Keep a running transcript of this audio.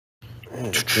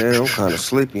Okay, I'm kind of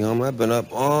sleepy, homie. I've been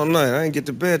up all night. I ain't get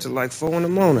to bed till like 4 in the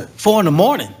morning. 4 in the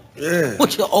morning? Yeah.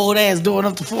 What your old ass doing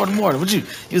up to 4 in the morning? What you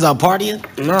was out partying?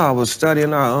 No, I was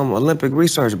studying our Olympic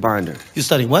research binder. You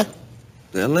studying what?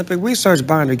 The Olympic research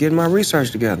binder, getting my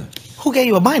research together. Who gave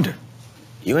you a binder?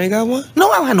 You ain't got one? No,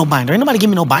 I don't have no binder. Ain't nobody give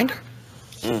me no binder.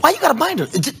 Why you got a binder?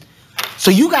 So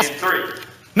you got... 3.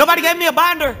 Nobody gave me a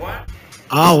binder? What?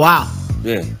 Oh, wow.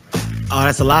 Yeah. Oh,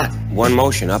 that's a lot. One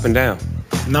motion, up and down.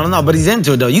 No, but he's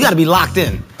into it, though. You got to be locked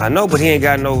in. I know, but he ain't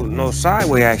got no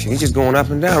sideway action. He's just going up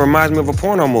and down. Reminds me of a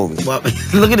porno movie. Well,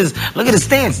 look at his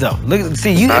stance, though.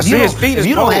 If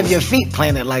you don't have your feet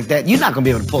planted like that, you're not going to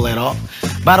be able to pull that off.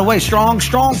 By the way, strong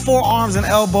forearms and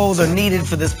elbows are needed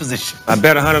for this position. I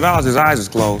bet $100 his eyes is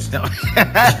closed. Now,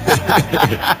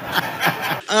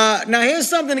 here's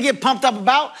something to get pumped up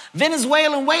about.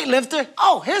 Venezuelan weightlifter.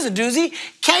 Oh, here's a doozy.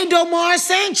 Kdomar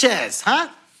Sanchez, huh?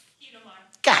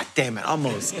 God damn it,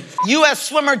 almost. U.S.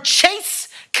 swimmer Chase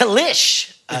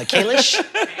Kalish. Kalish,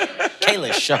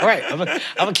 all right. I'm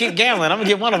gonna keep gambling. I'm gonna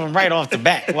get one of them right off the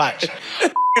bat. Watch.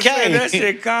 Okay. That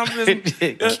shit confidence.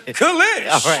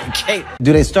 Kalish. All right,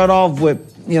 do they start off with,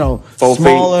 4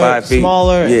 smaller, feet, 5 feet?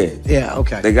 Smaller? Yeah. Yeah,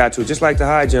 okay. They got to, just like the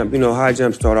high jump. High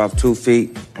jump start off 2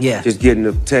 feet. Yeah. Just getting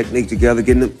the technique together,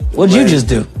 getting the... What'd you just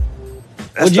do?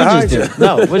 What'd you just do?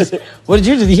 No, what did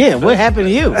you do? Yeah, what happened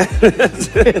to you?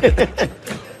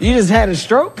 You just had a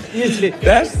stroke?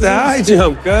 That's the high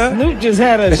jump, cuz. Snoop just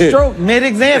had a stroke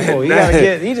mid-example.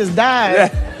 He just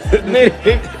died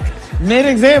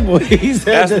mid-example.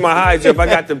 That's my high jump. I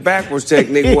got the backwards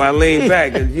technique where I lean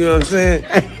back. You know what I'm saying?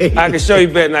 I can show you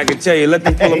better than I can tell you. Let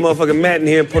me pull a motherfucking mat in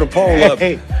here and put a pole up.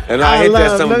 And I hit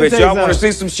that son of a bitch. Y'all want to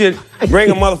see some shit?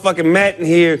 Bring a motherfucking mat in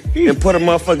here and put a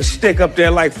motherfucking stick up there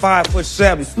like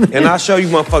 5'7", and I'll show you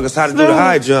motherfuckers how to do the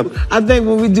high jump. I think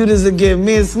when we do this again,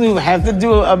 me and Snoop have to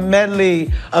do a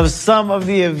medley of some of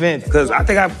the events. Because I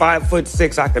think I'm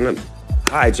 5'6". I can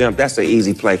high jump. That's an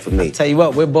easy play for me. Tell you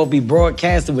what, we'll both be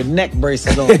broadcasting with neck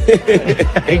braces on.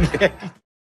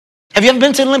 Have you ever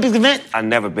been to an Olympics event? I've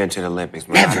never been to the Olympics,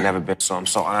 man. Never? I've never been, so I'm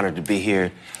so honored to be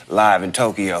here live in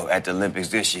Tokyo at the Olympics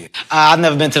this year. I've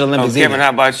never been to the Olympics either. Kevin, how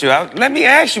about you? Let me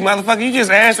ask you, motherfucker. You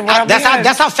just answered what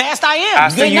that's how fast I am. I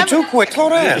see you too quick. Slow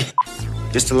down.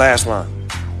 Just the last line.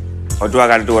 Or do I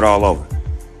got to do it all over?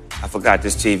 I forgot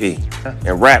this TV.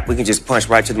 In rap, we can just punch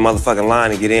right to the motherfucking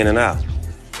line and get in and out.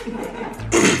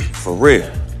 For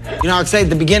real. I'd say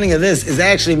the beginning of this is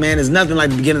actually, man, is nothing like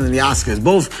the beginning of the Oscars.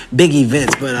 Both big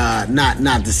events, but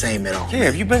not the same at all. Yeah,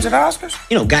 have you been to the Oscars?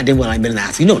 Goddamn well I ain't been to the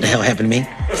Oscars. You know what the hell happened to me?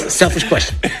 It's a selfish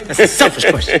question. That's a selfish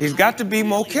question. He's got to be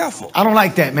more careful. I don't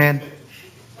like that, man.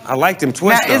 I like them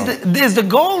twists, now, is the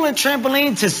goal in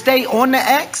trampoline to stay on the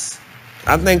X?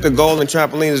 I think the goal in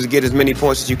trampoline is to get as many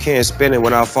points as you can spinning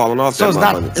without falling off. So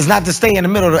it's not to stay in the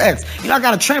middle of the X. I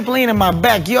got a trampoline in my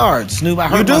backyard, Snoop. I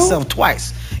hurt myself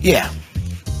twice. Yeah.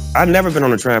 I've never been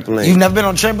on a trampoline. You've never been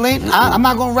on a trampoline? I'm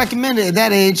not going to recommend it at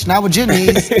that age, not with your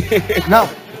knees. No.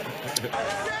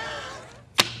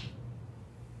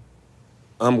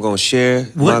 I'm going to share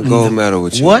my gold medal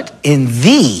with you. What in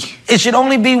thee? It should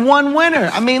only be one winner.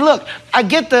 I mean, look, I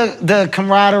get the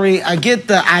camaraderie, I get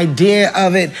the idea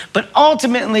of it, but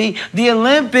ultimately, the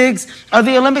Olympics are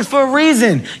the Olympics for a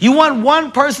reason. You want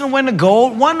one person to win the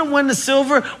gold, one to win the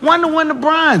silver, one to win the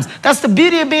bronze. That's the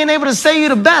beauty of being able to say you're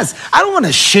the best. I don't want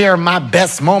to share my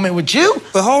best moment with you.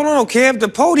 But hold on, Kev, the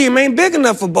podium ain't big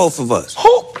enough for both of us.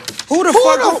 Who the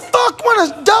fuck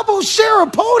want to double share a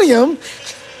podium?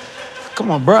 Come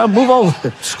on, bro, move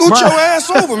over. Scoot your ass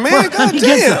over, man.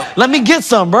 Goddamn. Let me get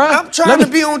some, bro. I'm trying to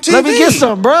be on TV. Let me get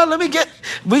some, bro. We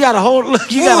got to hold. Look,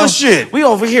 you got shit. We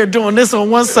over here doing this on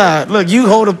one side. Look, you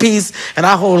hold a piece and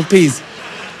I hold a piece.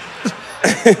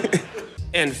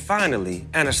 And finally,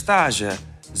 Anastasia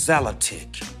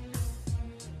Zalotic.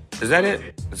 Is that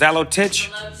it? Zalotic?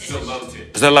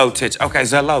 Zalotic. Okay,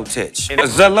 Zalotic.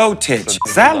 Zalotic.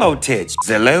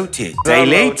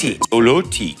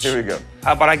 Here we go.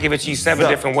 How about I give it to you 7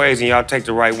 different ways and y'all take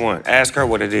the right one? Ask her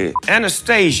what it is.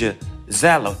 Anastasia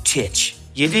Zalotic.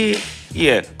 You did?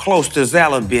 Yeah, close to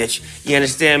Zala, bitch. You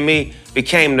understand me?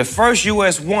 Became the first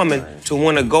U.S. woman to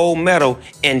win a gold medal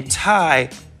in Thai.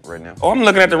 Right now. Oh, I'm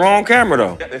looking at the wrong camera,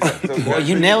 though. Boy,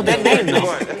 you nailed that name,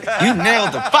 though. You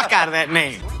nailed the fuck out of that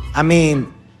name. I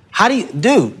mean, how do you,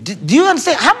 do you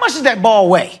understand? How much does that ball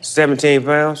weigh? 17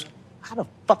 pounds. How the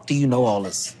fuck do you know all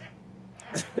this?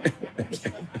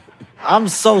 I'm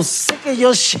so sick of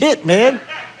your shit, man.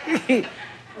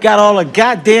 Got all the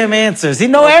goddamn answers. He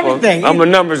know everything. I'm a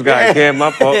numbers guy, Kev, my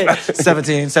fault.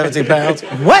 17 pounds.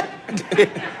 What?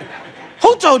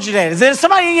 Who told you that? Is there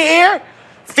somebody in your ear?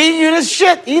 feeding you this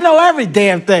shit. You know every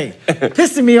damn thing.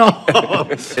 Pissing me off.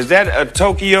 Is that a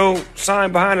Tokyo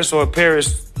sign behind us or a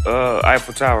Paris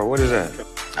Eiffel Tower? What is that?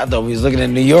 I thought we was looking at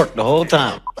New York the whole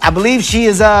time. I believe she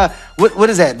is, what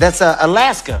is that? That's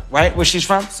Alaska, right? Where she's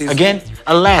from? Again?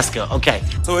 Alaska, okay.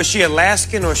 So is she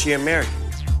Alaskan or is she American?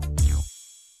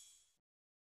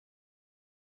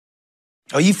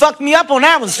 Oh, you fucked me up on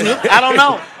that one, Snoop. I don't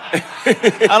know.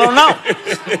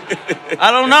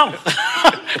 I don't know.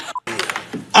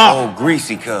 Oh,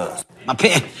 greasy cuz. My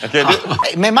pen.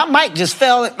 Hey, man, my mic just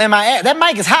fell in my ass. That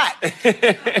mic is hot.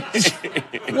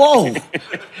 Whoa.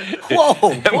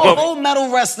 Whole metal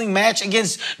wrestling match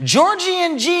against Georgie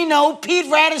and Gino,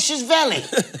 Pete Radish's Valley.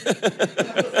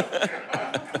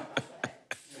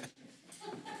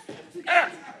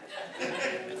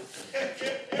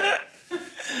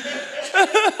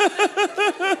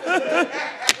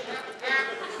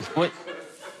 What?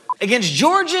 Against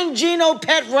George and Gino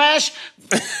Pet Rash.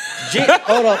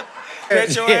 Hold up.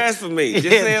 Bet your ass for me. Just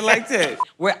say it like that.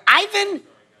 We're Ivan.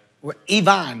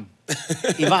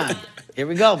 Here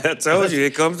we go. I told you, here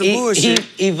comes the bullshit.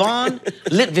 Ivan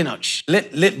Litvinovich.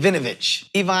 Litvinovich.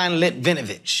 Ivan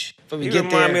Litvinovich. You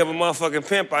remind me of a motherfucking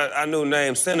pimp I knew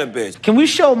named Center Bitch. Can we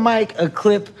show Mike a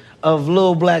clip of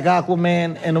Little Black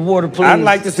Aquaman and the Water Police? I'd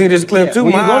like to see this clip too.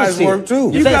 My eyes work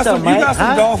too. You got some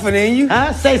dolphin in you.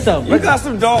 Huh? Say something. You got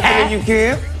some dolphin in you,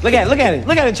 kid. Look at it. Look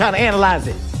at it trying to analyze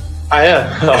it. I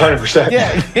am, 100%.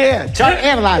 Yeah. Try to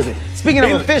analyze it. Speaking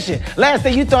of efficient, last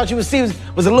thing you thought you would see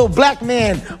was a little black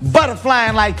man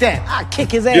butterflying like that. I'd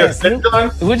kick his ass. You have fins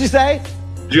on? What'd you say?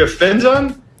 Do you have fins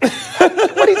on?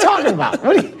 What are you talking about?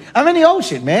 I'm in the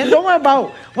ocean, man. Don't worry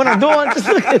about what I'm doing. Just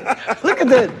look at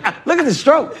the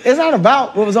stroke. It's not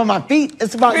about what was on my feet.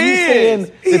 It's about you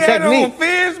saying the technique. Had on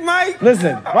fins, Mike?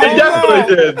 Listen. He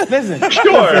definitely did. Listen.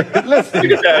 Sure. Listen.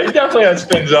 Yeah, he definitely has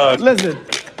fins on.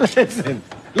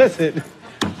 Listen.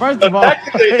 First of all,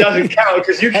 technically it doesn't count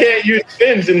because you can't use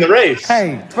fins in the race.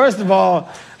 Hey, first of all,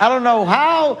 I don't know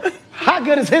how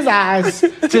good is his eyes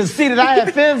to see that I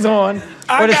have fins on.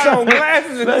 I got on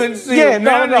glasses and couldn't see him.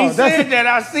 No. He said that.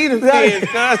 I see the fins,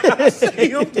 cuz. I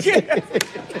see him.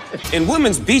 In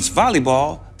women's beach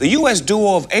volleyball, the U.S.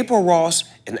 duo of April Ross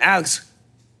and Alex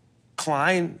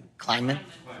Kleinman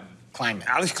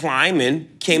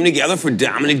came together for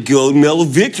dominant gold medal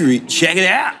victory. Check it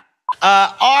out.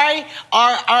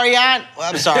 Ariane.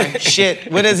 I'm sorry.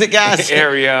 Shit. What is it, guys?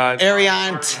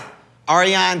 Ariane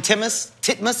Titmus.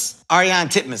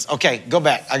 Okay, go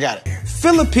back. I got it.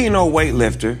 Filipino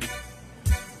weightlifter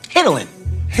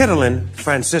Hiddlin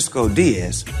Francisco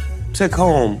Diaz took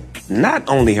home not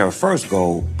only her first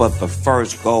gold, but the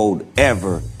first gold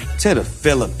ever to the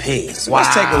Philippines. Wow.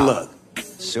 Let's take a look.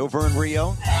 Silver in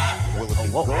Rio.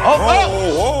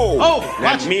 Whoa.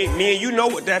 Watch me and you know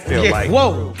what that feels like.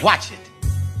 Whoa, watch it.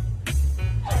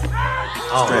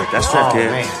 That's strip,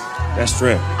 kid. Man. That's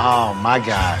strip. Oh, my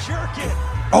gosh.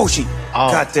 Oh, she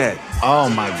got that. Oh,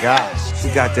 my gosh. She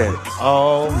got that.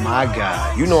 Oh, my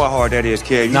God. You know how hard that is,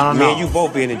 kid. Me and you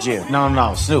both be in the gym.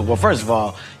 No, Snoop. Well, first of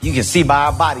all, you can see by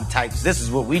our body types, this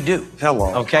is what we do.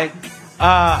 Hello. Okay?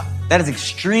 That is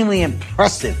extremely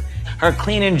impressive. Her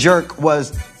clean and jerk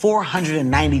was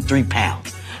 493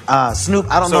 pounds. Snoop,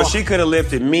 I don't know. So she could have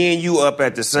lifted me and you up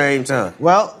at the same time.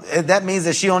 Well, that means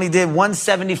that she only did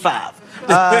 175.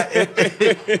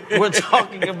 We're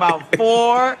talking about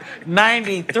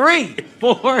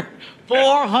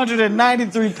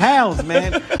 493 pounds,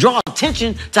 man. Draw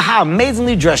attention to how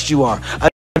amazingly dressed you are.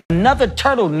 Another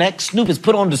turtleneck Snoop has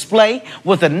put on display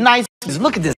with a nice,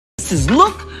 look at this. This is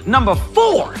look number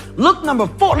 4. Look number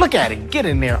 4. Look at it. Get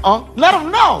in there, let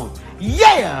them know.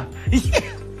 Yeah.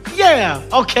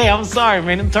 Okay, I'm sorry,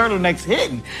 man. Them turtlenecks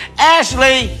hitting.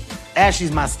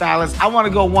 Ashley's my stylist. I want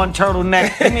to go one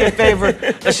turtleneck. Do me a favor.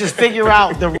 Let's just figure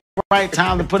out the right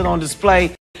time to put it on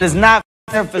display. It is not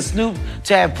fair for Snoop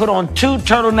to have put on 2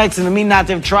 turtlenecks and me not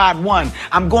to have tried one.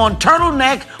 I'm going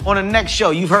turtleneck on the next show.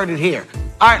 You've heard it here.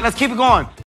 All right, let's keep it going.